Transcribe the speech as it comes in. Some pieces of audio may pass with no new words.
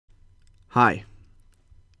Hi.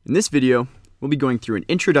 In this video, we'll be going through an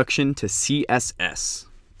introduction to CSS.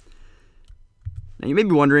 Now you may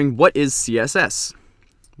be wondering, what is CSS?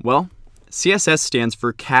 Well, CSS stands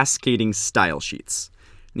for Cascading Style Sheets.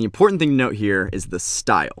 And the important thing to note here is the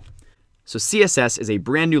style. So CSS is a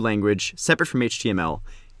brand new language separate from HTML,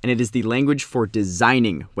 and it is the language for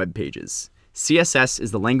designing web pages. CSS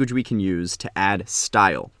is the language we can use to add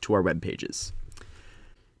style to our web pages.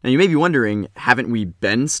 Now you may be wondering, haven't we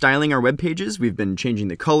been styling our web pages? We've been changing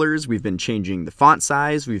the colors, we've been changing the font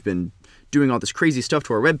size, we've been doing all this crazy stuff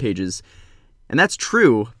to our web pages. And that's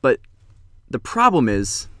true, but the problem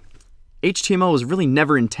is HTML was really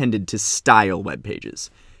never intended to style web pages.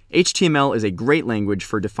 HTML is a great language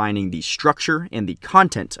for defining the structure and the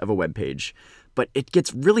content of a web page, but it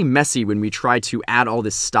gets really messy when we try to add all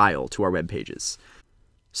this style to our web pages.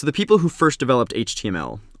 So the people who first developed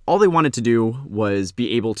HTML, all they wanted to do was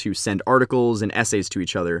be able to send articles and essays to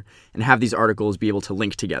each other and have these articles be able to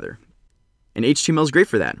link together. And HTML is great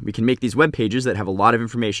for that. We can make these web pages that have a lot of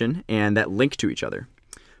information and that link to each other.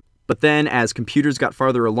 But then as computers got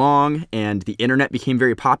farther along and the internet became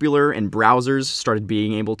very popular and browsers started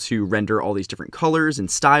being able to render all these different colors and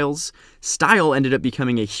styles, style ended up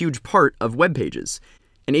becoming a huge part of web pages.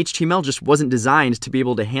 And HTML just wasn't designed to be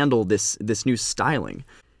able to handle this new styling.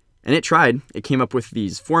 And it tried. It came up with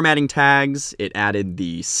these formatting tags, it added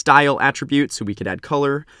the style attribute so we could add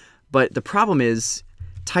color, but the problem is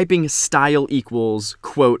typing style equals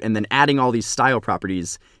quote and then adding all these style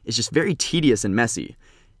properties is just very tedious and messy.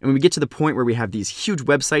 And when we get to the point where we have these huge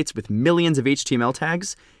websites with millions of HTML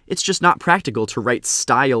tags, it's just not practical to write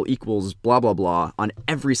style equals blah blah blah on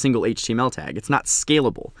every single HTML tag. It's not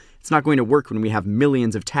scalable. It's not going to work when we have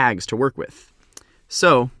millions of tags to work with.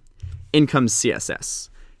 So in comes CSS.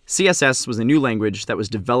 CSS was a new language that was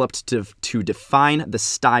developed to define the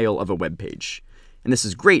style of a web page. And this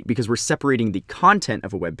is great because we're separating the content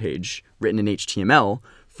of a web page written in HTML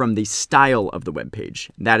from the style of the web page.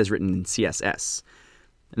 That is written in CSS.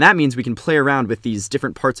 And that means we can play around with these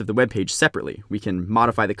different parts of the web page separately. We can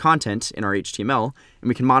modify the content in our HTML, and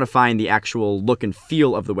we can modify the actual look and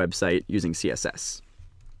feel of the website using CSS.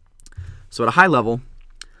 So at a high level,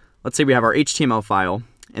 let's say we have our HTML file,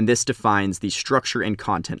 and this defines the structure and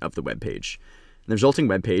content of the web page. The resulting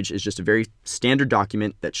web page is just a very standard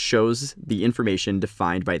document that shows the information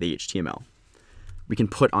defined by the HTML. We can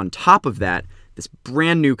put on top of that this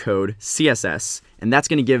brand new code, CSS, and that's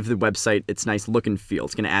going to give the website its nice look and feel.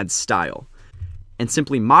 It's going to add style. And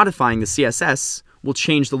simply modifying the CSS will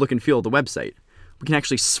change the look and feel of the website. We can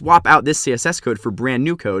actually swap out this CSS code for brand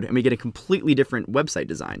new code, and we get a completely different website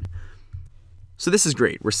design. So this is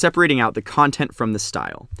great. We're separating out the content from the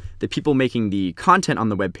style. The people making the content on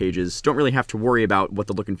the web pages don't really have to worry about what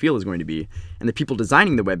the look and feel is going to be, and the people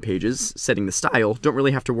designing the web pages, setting the style, don't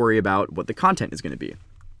really have to worry about what the content is going to be.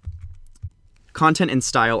 Content and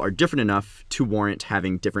style are different enough to warrant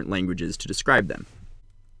having different languages to describe them.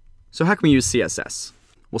 So how can we use CSS?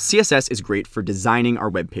 Well, CSS is great for designing our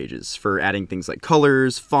web pages, for adding things like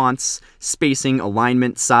colors, fonts, spacing,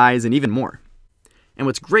 alignment, size, and even more. And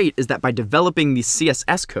what's great is that by developing the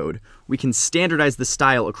CSS code, we can standardize the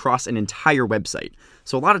style across an entire website.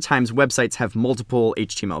 So a lot of times websites have multiple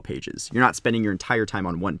HTML pages. You're not spending your entire time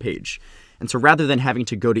on one page. And so rather than having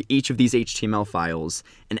to go to each of these HTML files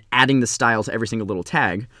and adding the style to every single little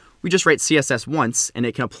tag, we just write CSS once and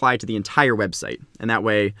it can apply to the entire website. And that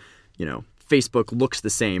way, Facebook looks the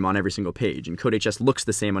same on every single page and CodeHS looks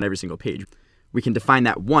the same on every single page. We can define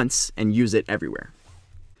that once and use it everywhere.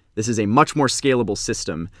 This is a much more scalable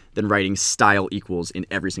system than writing style equals in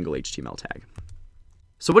every single HTML tag.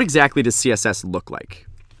 So what exactly does CSS look like?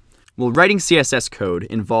 Well, writing CSS code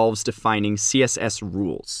involves defining CSS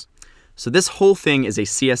rules. So this whole thing is a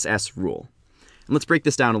CSS rule. And let's break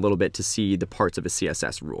this down a little bit to see the parts of a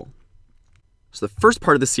CSS rule. So the first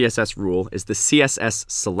part of the CSS rule is the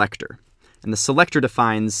CSS Selector. And the selector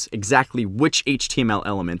defines exactly which HTML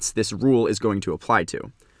elements this rule is going to apply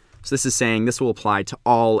to. So this is saying this will apply to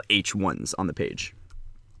all H1s on the page.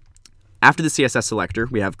 After the CSS selector,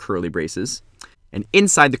 we have curly braces. And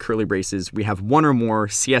inside the curly braces, we have one or more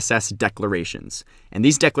CSS declarations. And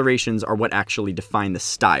these declarations are what actually define the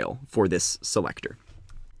style for this selector.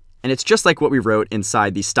 And it's just like what we wrote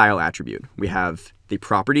inside the style attribute. We have the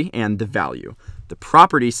property and the value. The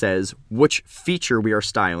property says which feature we are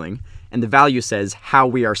styling, and the value says how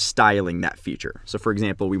we are styling that feature. So for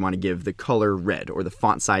example, we want to give the color red or the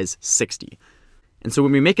font size 60. And so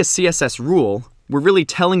when we make a CSS rule, we're really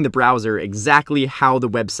telling the browser exactly how the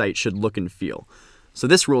website should look and feel. So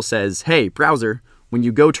this rule says, hey, browser, when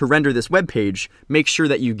you go to render this web page, make sure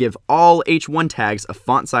that you give all H1 tags a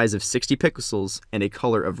font size of 60 pixels and a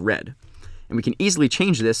color of red. And we can easily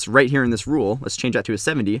change this right here in this rule. Let's change that to a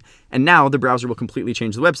 70. And now the browser will completely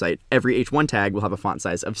change the website. Every H1 tag will have a font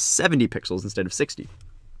size of 70 pixels instead of 60.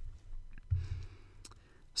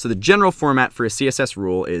 So the general format for a CSS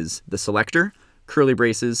rule is the selector, curly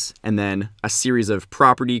braces, and then a series of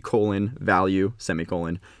property, value,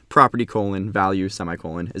 semicolon, property, value,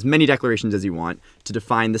 semicolon, as many declarations as you want to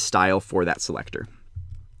define the style for that selector.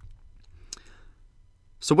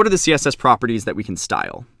 So what are the CSS properties that we can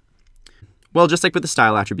style? Well, just like with the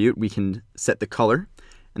style attribute, we can set the color,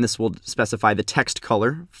 and this will specify the text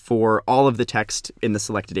color for all of the text in the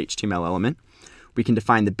selected HTML element. We can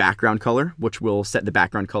define the background color, which will set the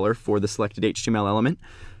background color for the selected HTML element.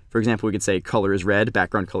 For example, we could say color is red,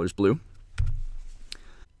 background color is blue.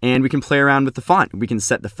 And we can play around with the font. We can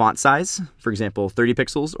set the font size, for example, 30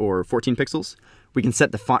 pixels or 14 pixels. We can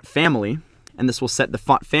set the font family, and this will set the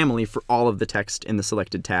font family for all of the text in the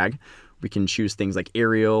selected tag. We can choose things like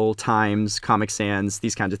Arial, Times, Comic Sans,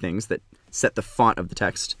 these kinds of things that set the font of the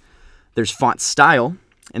text. There's font style,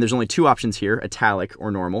 and there's only two options here, italic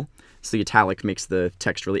or normal. So the italic makes the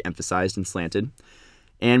text really emphasized and slanted.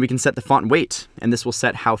 And we can set the font weight, and this will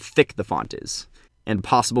set how thick the font is. And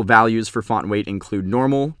possible values for font weight include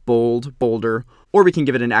normal, bold, bolder, or we can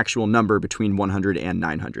give it an actual number between 100 and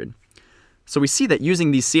 900. So we see that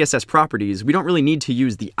using these CSS properties, we don't really need to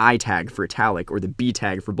use the I tag for italic or the B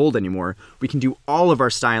tag for bold anymore. We can do all of our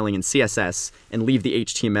styling in CSS and leave the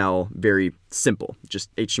HTML very simple.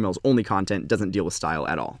 Just HTML's only content, doesn't deal with style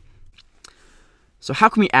at all. So how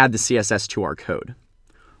can we add the CSS to our code?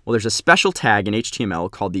 Well, there's a special tag in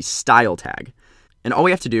HTML called the style tag. And all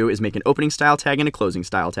we have to do is make an opening style tag and a closing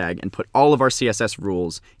style tag and put all of our CSS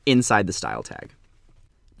rules inside the style tag.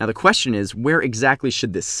 Now the question is, where exactly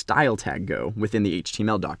should this style tag go within the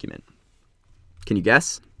HTML document? Can you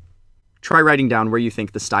guess? Try writing down where you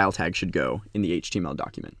think the style tag should go in the HTML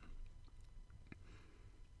document.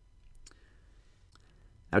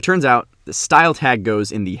 Now it turns out the style tag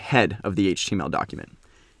goes in the head of the HTML document.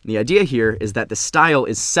 And the idea here is that the style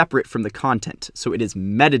is separate from the content, so it is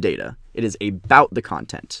metadata. It is about the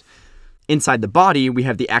content. Inside the body, we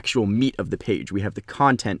have the actual meat of the page. We have the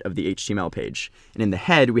content of the HTML page. And in the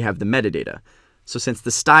head, we have the metadata. So since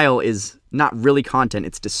the style is not really content,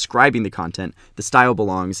 it's describing the content, the style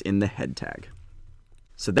belongs in the head tag.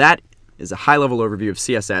 So that is a high-level overview of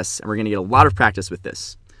CSS, and we're going to get a lot of practice with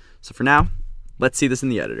this. So for now, let's see this in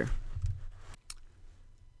the editor.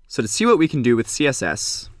 So to see what we can do with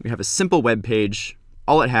CSS, we have a simple web page.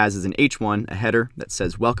 All it has is an H1, a header that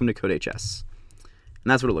says Welcome to CodeHS. And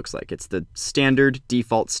that's what it looks like. It's the standard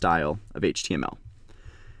default style of HTML.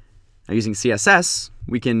 Now using CSS,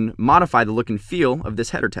 we can modify the look and feel of this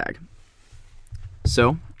header tag.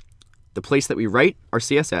 So the place that we write our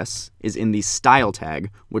CSS is in the style tag,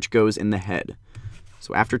 which goes in the head.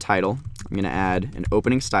 So after title, I'm going to add an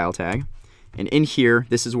opening style tag. And in here,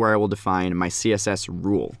 this is where I will define my CSS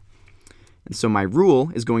rule. And so my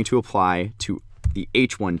rule is going to apply to the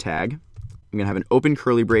H1 tag. I'm going to have an open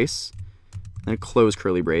curly brace and a close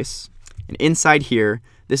curly brace. And inside here,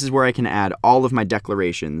 this is where I can add all of my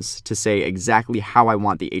declarations to say exactly how I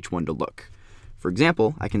want the H1 to look. For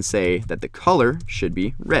example, I can say that the color should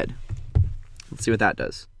be red. Let's see what that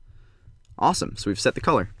does. Awesome, so we've set the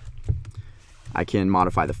color. I can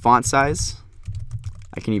modify the font size.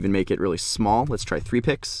 I can even make it really small. Let's try 3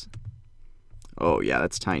 pix. Oh yeah,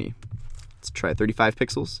 that's tiny. Let's try 35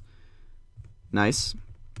 pixels. Nice.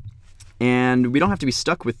 And we don't have to be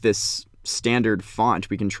stuck with this standard font.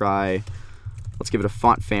 We can try, let's give it a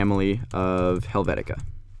font family of Helvetica.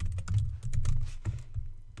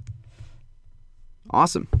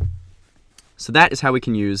 Awesome. So that is how we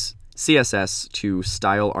can use CSS to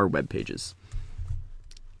style our web pages.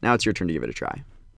 Now it's your turn to give it a try.